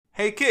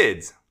Hey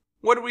kids,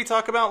 what did we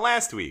talk about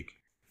last week?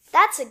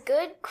 That's a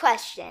good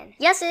question.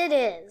 Yes, it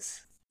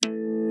is.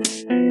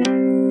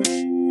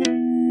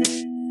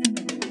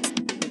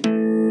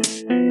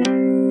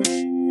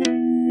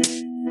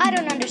 I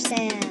don't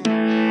understand.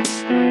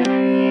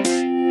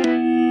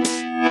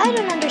 I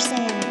don't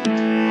understand.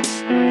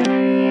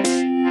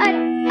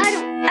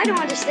 I don't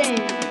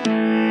understand.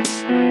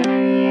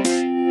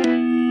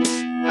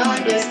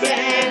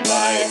 Understand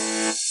life.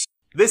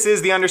 This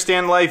is the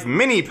Understand Life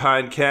mini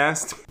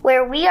podcast.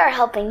 Where we are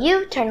helping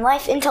you turn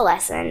life into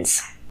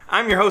lessons.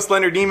 I'm your host,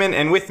 Leonard Neiman,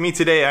 and with me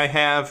today I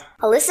have...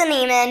 Alyssa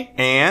Neiman.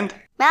 And...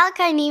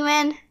 Malachi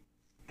Neiman.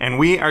 And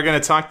we are going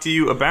to talk to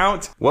you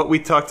about what we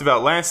talked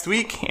about last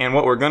week and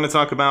what we're going to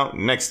talk about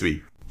next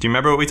week. Do you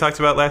remember what we talked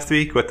about last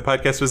week? What the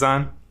podcast was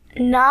on?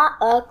 Not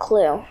a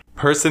clue.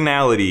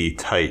 Personality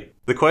type.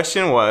 The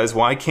question was,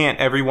 why can't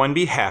everyone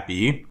be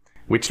happy?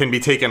 Which can be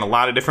taken a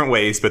lot of different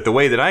ways, but the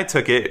way that I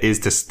took it is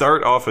to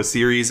start off a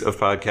series of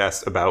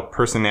podcasts about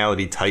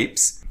personality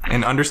types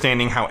and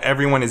understanding how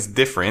everyone is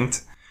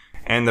different.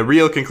 And the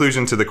real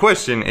conclusion to the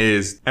question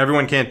is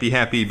everyone can't be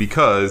happy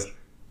because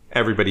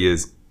everybody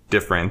is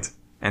different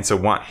and so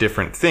want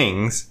different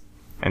things.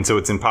 And so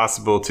it's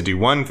impossible to do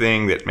one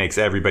thing that makes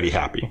everybody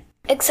happy.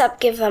 Except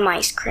give them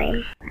ice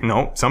cream.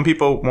 No, some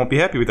people won't be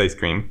happy with ice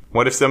cream.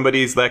 What if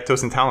somebody's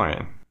lactose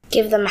intolerant?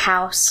 Give them a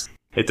house.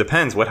 It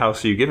depends. What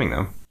house are you giving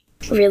them?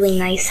 Really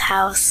nice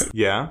house.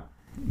 Yeah?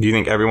 Do you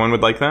think everyone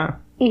would like that?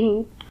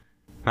 Mm-hmm.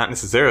 Not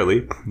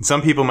necessarily.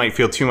 Some people might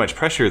feel too much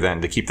pressure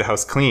then to keep the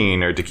house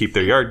clean or to keep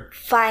their yard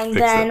Fine, fixed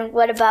then up.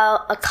 what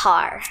about a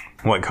car?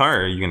 What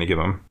car are you going to give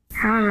them?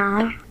 I don't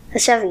know. A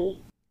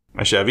Chevy.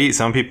 A Chevy?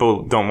 Some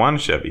people don't want a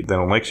Chevy. They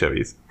don't like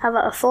Chevys. How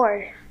about a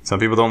Ford?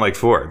 Some people don't like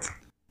Fords.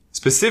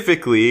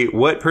 Specifically,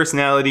 what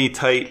personality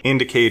type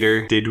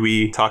indicator did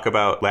we talk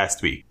about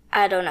last week?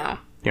 I don't know.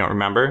 You don't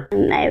remember?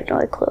 I have no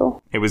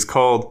clue. It was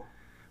called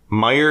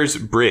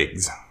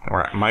Myers-Briggs,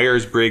 or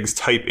Myers-Briggs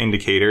Type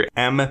Indicator,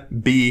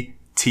 MBTI.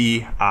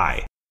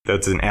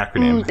 That's an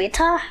acronym.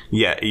 Beta?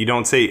 Yeah, you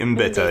don't say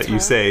MBETA,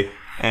 you say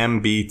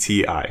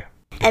MBTI.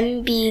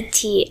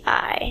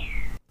 MBTI.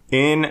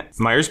 In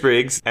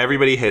Myers-Briggs,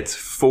 everybody hits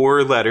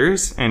 4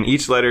 letters, and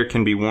each letter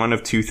can be one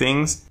of 2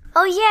 things.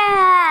 Oh,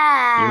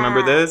 yeah! You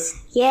remember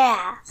this?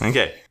 Yeah.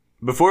 Okay.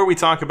 Before we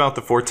talk about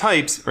the 4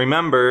 types,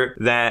 remember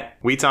that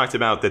we talked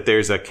about that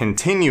there's a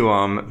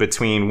continuum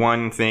between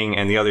one thing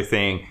and the other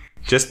thing.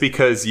 Just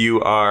because you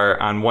are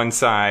on one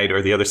side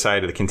or the other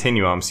side of the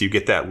continuum, so you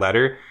get that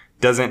letter,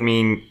 doesn't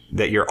mean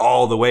that you're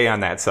all the way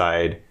on that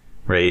side,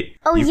 right?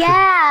 Oh,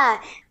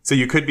 yeah! So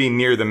you could be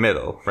near the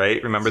middle,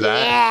 right? Remember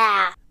that?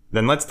 Yeah!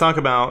 Then let's talk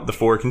about the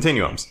 4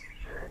 continuums.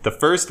 The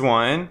first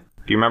one,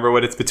 do you remember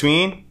what it's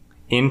between?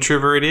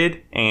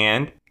 Introverted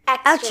and...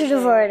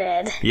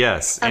 Extroverted.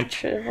 Yes.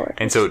 Extroverted.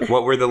 And so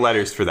what were the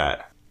letters for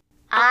that?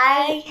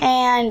 I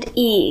and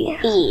E.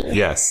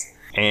 Yes.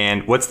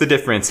 And what's the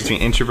difference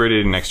between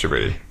introverted and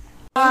extroverted?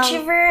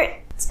 Introvert,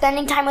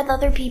 spending time with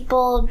other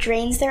people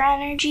drains their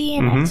energy,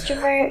 and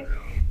extrovert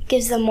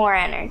gives them more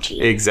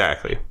energy.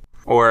 Exactly.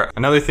 Or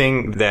another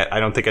thing that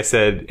I don't think I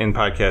said in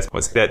podcast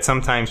was that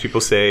sometimes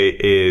people say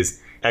is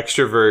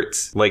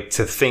extroverts like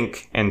to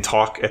think and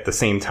talk at the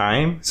same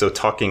time. So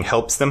talking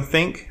helps them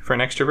think for an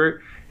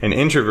extrovert. And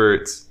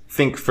introverts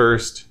think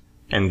first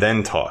and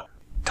then talk.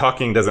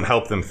 Talking doesn't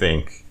help them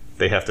think.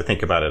 They have to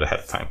think about it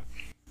ahead of time.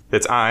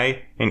 That's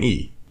I and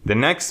E. The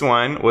next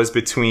one was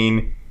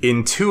between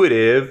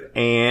intuitive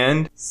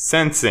and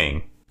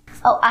sensing.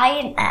 Oh, I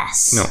and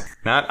S. No,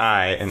 not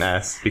I and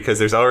S, because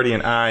there's already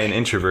an I in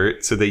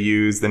introvert, so they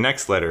use the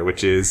next letter,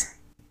 which is...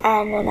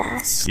 N and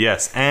S.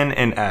 Yes, N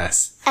and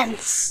S.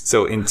 N's.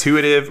 So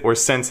intuitive or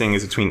sensing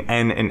is between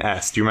N and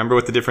S. Do you remember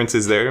what the difference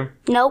is there?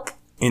 Nope.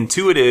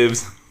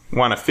 Intuitives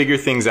want to figure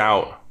things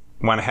out,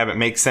 want to have it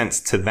make sense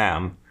to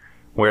them,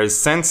 whereas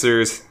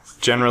sensors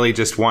generally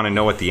just want to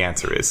know what the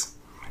answer is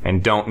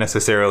and don't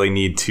necessarily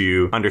need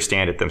to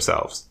understand it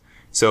themselves.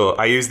 So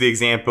I use the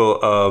example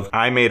of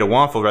I made a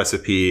waffle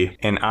recipe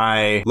and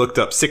I looked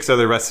up 6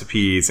 other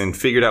recipes and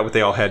figured out what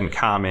they all had in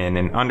common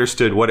and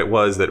understood what it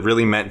was that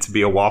really meant to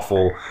be a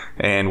waffle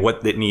and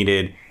what it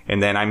needed.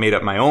 And then I made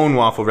up my own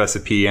waffle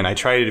recipe and I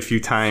tried it a few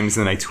times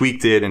and I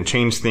tweaked it and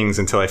changed things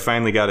until I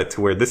finally got it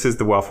to where this is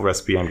the waffle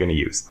recipe I'm going to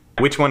use.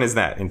 Which one is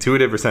that?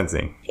 Intuitive or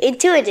sensing?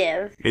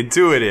 Intuitive.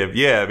 Intuitive,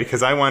 yeah,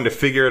 because I wanted to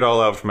figure it all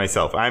out for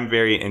myself. I'm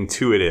very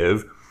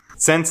intuitive.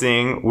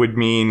 Sensing would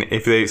mean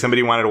if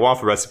somebody wanted a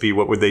waffle recipe,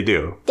 what would they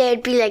do?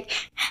 They'd be like,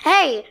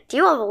 hey, do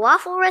you have a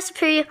waffle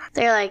recipe?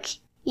 They're like,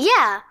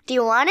 yeah. Do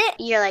you want it?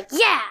 You're like,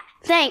 yeah,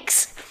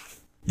 thanks.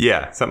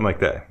 Yeah, something like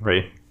that,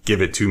 right?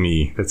 Give it to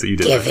me. That's what you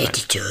did. Give it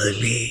to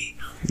me.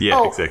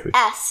 Yeah, exactly.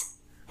 S.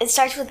 It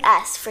starts with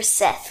S for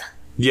Sith.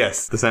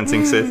 Yes, the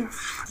sensing Sith.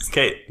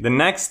 Okay, the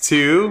next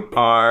 2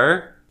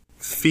 are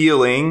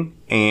feeling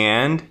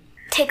and...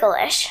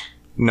 Ticklish.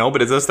 No,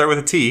 but it does start with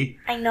a T.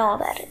 I know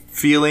that.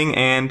 Feeling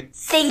and...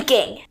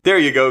 Thinking. There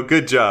you go.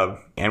 Good job.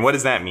 And what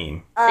does that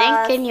mean?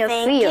 Think and you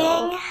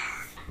feel.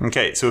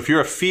 Okay, so if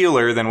you're a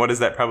feeler, then what does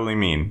that probably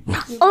mean?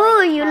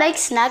 Oh, you like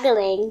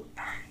snuggling.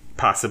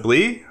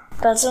 Possibly.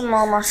 That's a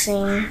mama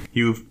scene.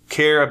 You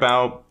care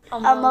about...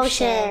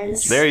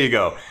 Emotions. There you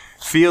go.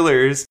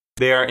 Feelers,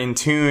 they are in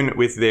tune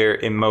with their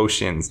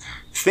emotions.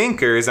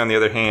 Thinkers, on the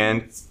other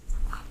hand,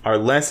 are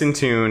less in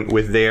tune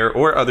with their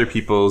or other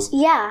people's...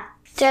 Yeah.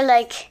 They're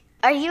like,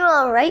 are you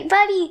all right,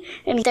 buddy?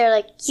 And they're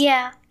like,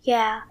 yeah,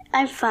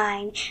 I'm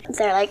fine.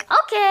 They're like,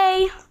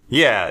 okay.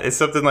 Yeah, it's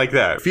something like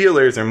that.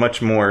 Feelers are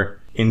much more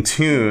in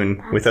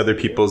tune with other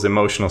people's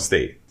emotional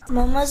state.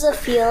 Mama's a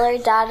feeler,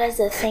 Dada's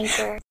a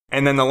thinker.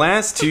 And then the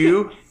last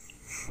two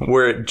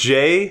were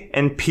J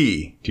and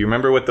P. Do you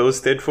remember what those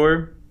stood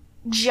for?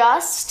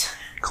 Just.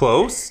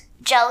 Close?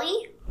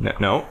 Jelly.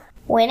 No.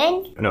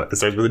 Winning. No, it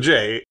starts with a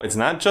J. It's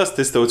not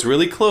justice, though. It's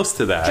really close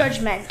to that.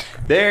 Judgment.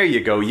 There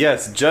you go.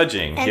 Yes,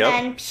 judging. And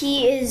then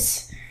P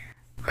is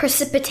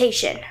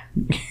precipitation.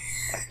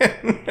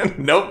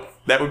 Nope.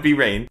 That would be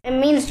rain. It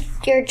means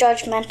you're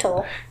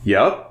judgmental.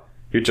 Yep.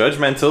 You're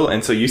judgmental,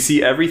 and so you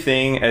see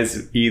everything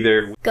as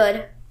either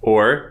Good.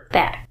 or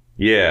Bad.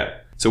 yeah.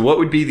 So what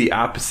would be the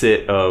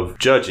opposite of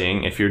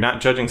judging? If you're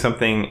not judging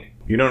something,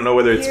 you don't know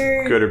whether it's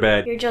good or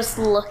bad. You're just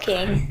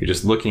looking. You're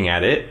just looking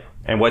at it.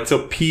 And what's a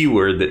P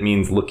word that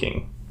means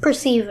looking?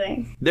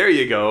 Perceiving. There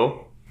you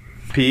go.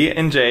 P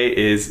and J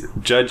is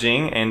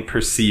judging and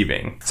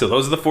perceiving. So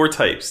those are the 4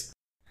 types.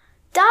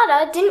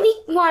 Dada, didn't we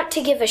want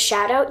to give a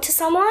shout out to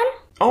someone?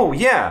 Oh,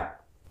 yeah.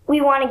 We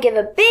want to give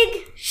a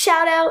big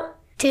shout out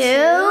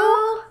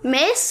To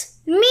Miss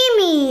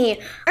Mimi.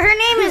 Her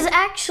name is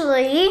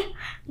actually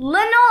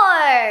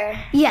Lenore.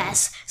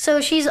 Yes.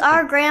 So she's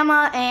our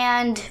grandma,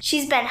 and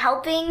She's been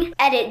helping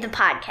edit the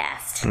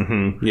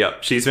podcast.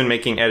 Yep. She's been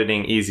making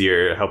editing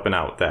easier, helping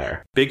out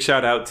there. Big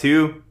shout out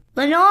to...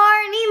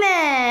 Lenore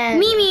Neiman.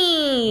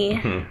 Mimi.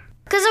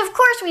 Because of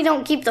course we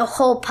don't keep the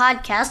whole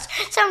podcast.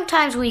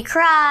 Sometimes we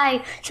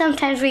cry.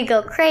 Sometimes we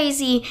go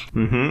crazy.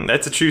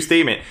 That's a true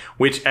statement,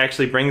 which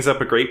actually brings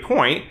up a great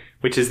point,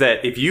 which is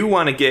that if you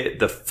want to get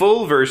the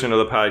full version of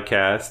the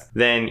podcast,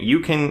 then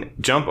you can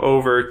jump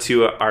over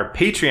to our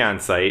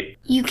Patreon site.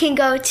 You can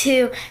go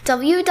to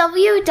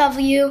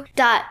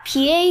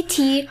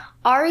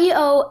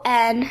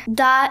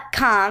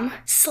www.patreon.com/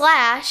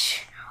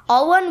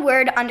 all one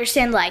word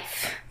understand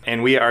life.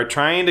 And we are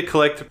trying to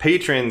collect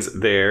patrons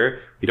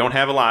there. We don't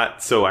have a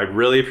lot, so I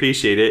really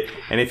appreciate it.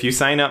 And if you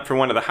sign up for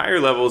one of the higher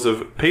levels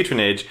of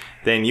patronage,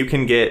 then you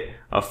can get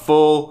a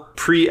full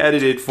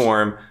pre-edited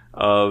form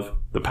of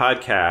the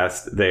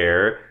podcast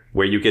there,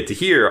 where you get to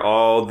hear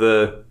all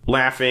the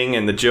laughing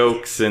and the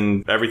jokes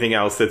and everything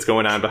else that's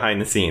going on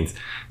behind the scenes.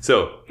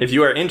 So if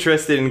you are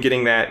interested in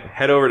getting that,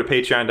 head over to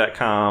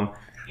patreon.com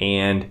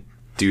and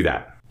do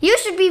that. You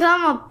should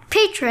become a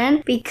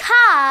patron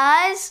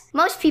because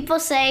most people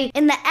say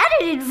in the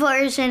edited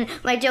version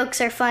my jokes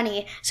are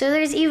funny. So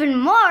there's even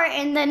more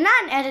in the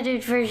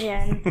non-edited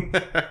version.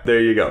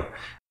 There you go.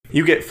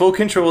 You get full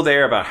control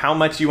there about how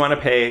much you want to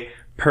pay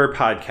per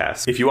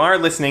podcast. If you are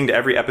listening to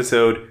every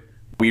episode,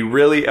 we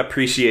really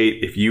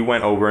appreciate if you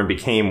went over and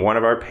became one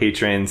of our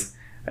patrons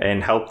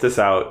and helped us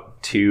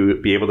out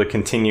to be able to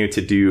continue to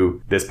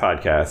do this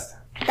podcast.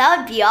 That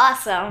would be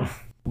awesome.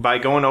 By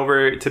going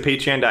over to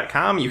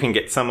patreon.com, you can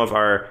get some of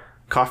our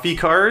coffee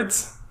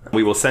cards.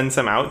 We will send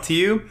some out to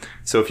you.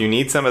 So if you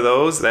need some of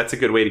those, that's a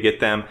good way to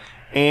get them.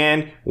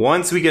 And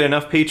once we get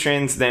enough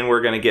patrons, then we're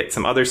going to get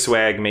some other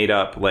swag made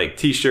up, like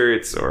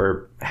t-shirts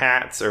or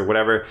hats or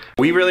whatever.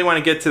 We really want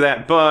to get to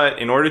that, but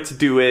in order to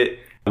do it,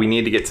 we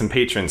need to get some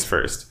patrons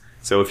first.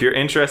 So if you're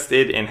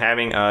interested in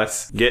having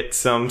us get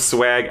some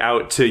swag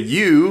out to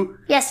you...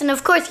 Yes, and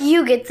of course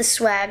you get the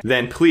swag.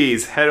 Then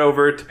please head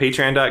over to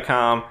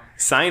patreon.com,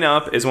 sign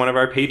up as one of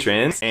our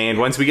patrons, and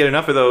once we get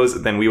enough of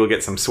those, then we will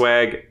get some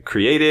swag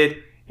created,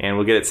 and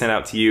we'll get it sent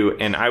out to you,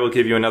 and I will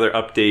give you another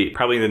update,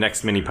 probably in the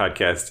next mini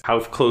podcast,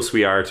 how close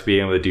we are to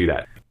being able to do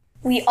that.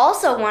 We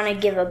also want to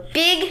give a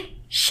big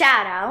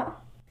shout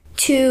out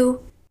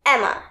to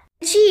Emma.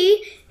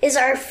 She is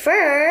our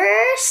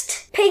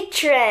first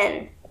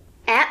patron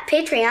At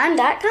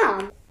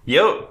patreon.com.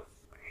 Yo!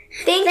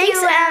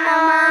 Thanks,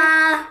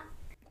 Emma.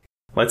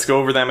 Let's go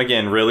over them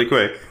again really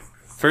quick.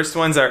 First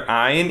ones are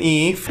I and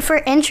E.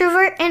 For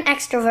introvert and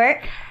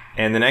extrovert.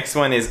 And the next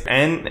one is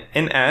N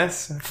and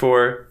S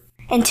for...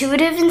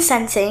 Intuitive and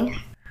sensing.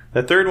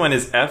 The third one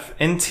is F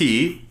and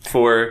T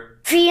for...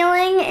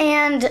 Feeling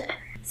and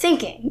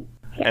thinking.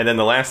 And then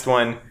the last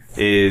one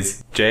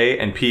is J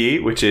and P,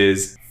 which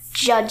is...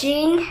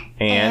 Judging.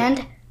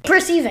 And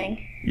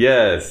perceiving.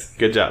 Yes,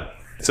 good job.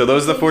 So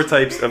those are the 4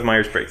 types of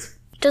Myers-Briggs.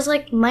 Does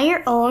like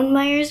Meyer own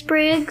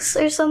Myers-Briggs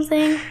or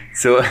something?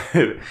 So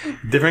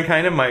different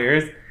kind of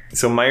Myers.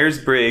 So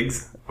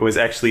Myers-Briggs was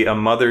actually a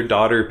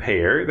mother-daughter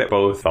pair that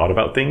both thought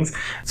about things.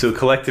 So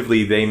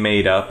collectively they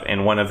made up,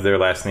 and one of their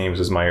last names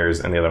was Myers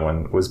and the other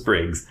one was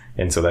Briggs.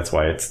 And so that's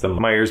why it's the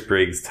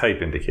Myers-Briggs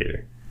type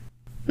indicator.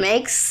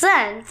 Makes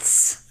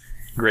sense.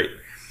 Great.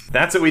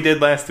 That's what we did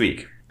last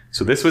week.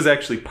 So this was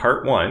actually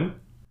part 1.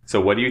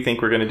 So what do you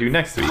think we're going to do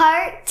next week?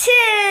 Part 2.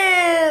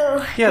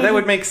 Yeah, that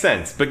would make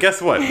sense. But guess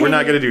what? We're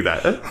not going to do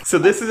that. So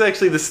this is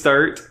actually the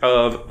start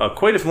of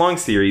quite a long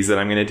series that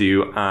I'm going to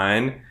do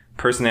on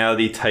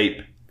personality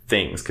type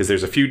things, because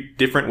there's a few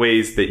different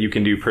ways that you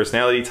can do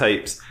personality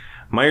types.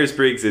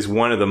 Myers-Briggs is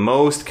one of the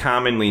most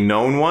commonly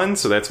known ones,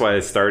 so that's why I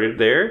started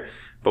there.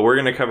 But we're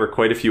going to cover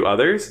quite a few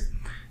others,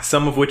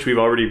 some of which we've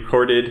already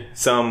recorded,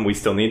 some we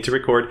still need to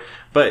record.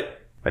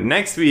 But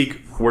next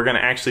week, we're going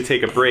to actually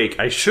take a break.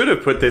 I should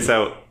have put this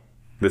out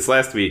this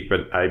last week,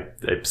 but I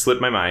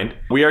slipped my mind.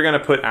 We are going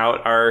to put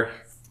out our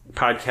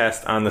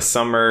podcast on the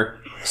summer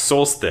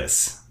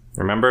solstice.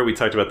 Remember, we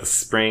talked about the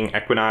spring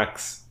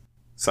equinox,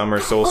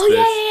 summer solstice. Oh,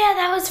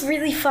 yeah, that was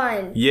really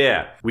fun.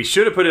 Yeah, we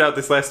should have put it out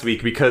this last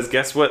week because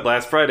guess what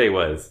last Friday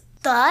was?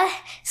 The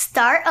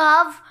start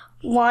of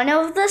one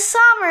of the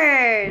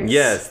summers.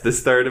 Yes, the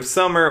start of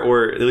summer,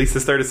 or at least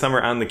the start of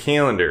summer on the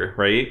calendar,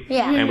 right?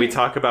 Yeah. And we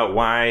talk about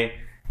why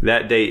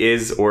that day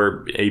is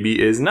or maybe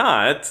is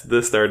not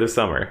the start of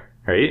summer,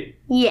 right?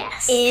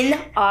 Yes. In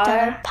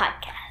our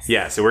podcast.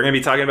 Yeah, so we're going to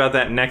be talking about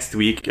that next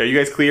week. Are you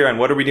guys clear on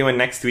what are we doing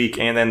next week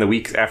and then the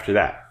weeks after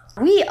that?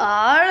 We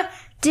are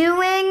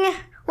doing,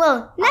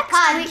 well,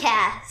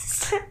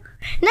 Podcast.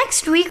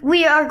 next week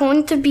we are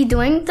going to be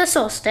doing the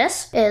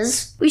solstice.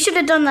 We should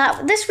have done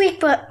that this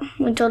week, but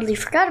we totally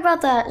forgot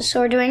about that,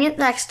 so we're doing it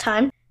next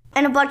time.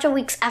 And a bunch of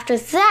weeks after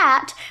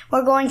that,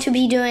 we're going to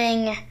be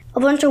doing a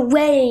bunch of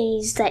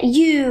ways that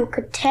you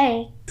could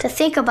take to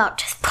think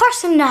about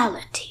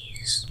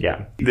personalities.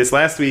 Yeah. This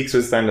last week's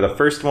was kind of the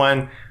first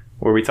one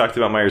where we talked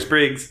about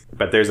Myers-Briggs,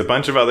 but there's a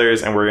bunch of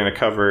others, and we're going to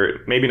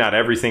cover maybe not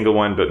every single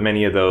one, but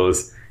many of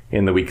those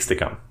in the weeks to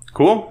come.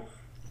 Cool?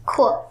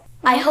 Cool.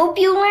 I hope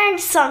you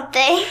learned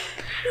something.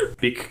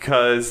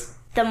 Because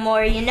The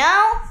more you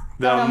know,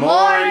 the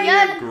more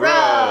you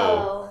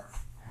grow.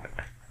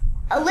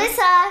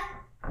 Alyssa,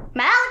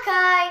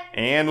 Malachi,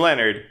 And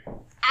Leonard,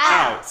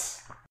 out.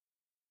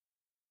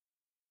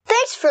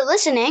 Thanks for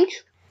listening.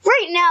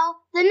 Right now,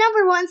 the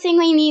number one thing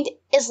we need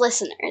is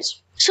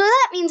listeners. So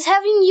that means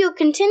having you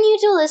continue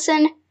to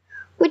listen,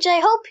 which I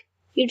hope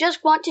you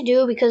just want to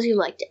do because you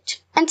liked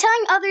it, and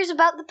telling others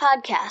about the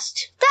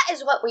podcast. That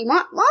is what we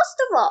want most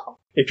of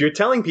all. If you're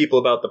telling people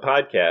about the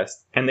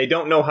podcast and they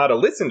don't know how to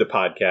listen to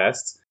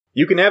podcasts,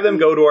 you can have them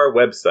go to our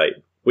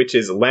website, which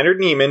is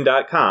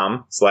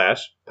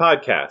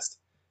leonardnieman.com/podcast.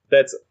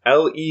 That's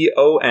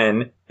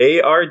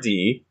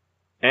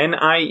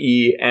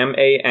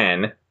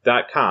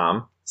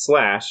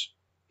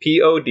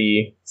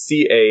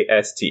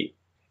LeonardNieman.com/podcast.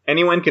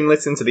 Anyone can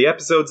listen to the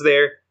episodes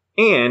there,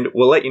 and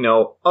we'll let you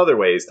know other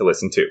ways to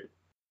listen to.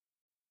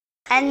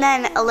 And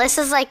then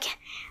Alyssa's like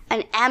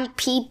an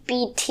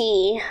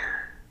MPBT.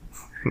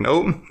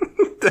 Nope.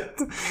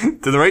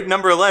 To the right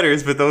number of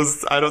letters, but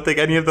those, I don't think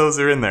any of those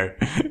are in there.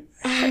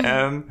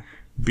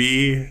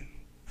 P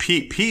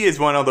is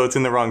one, although it's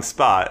in the wrong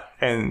spot.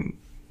 And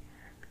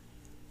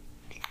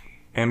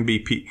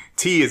MBP.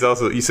 T is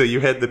also, so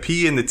you had the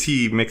P and the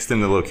T mixed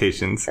in the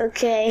locations.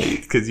 Okay.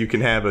 Because you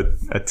can have a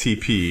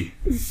TP.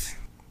 Do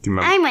you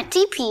remember? I'm a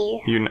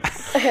TP. You're not.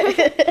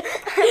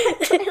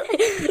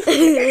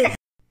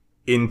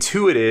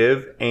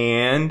 Intuitive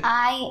and...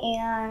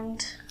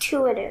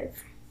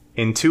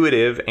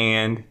 Intuitive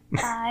and...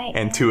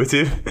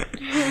 Intuitive?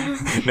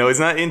 No, it's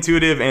not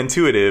intuitive and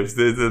intuitive.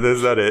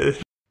 That's not it.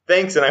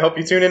 Thanks, and I hope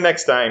you tune in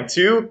next time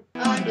to...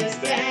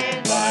 understand.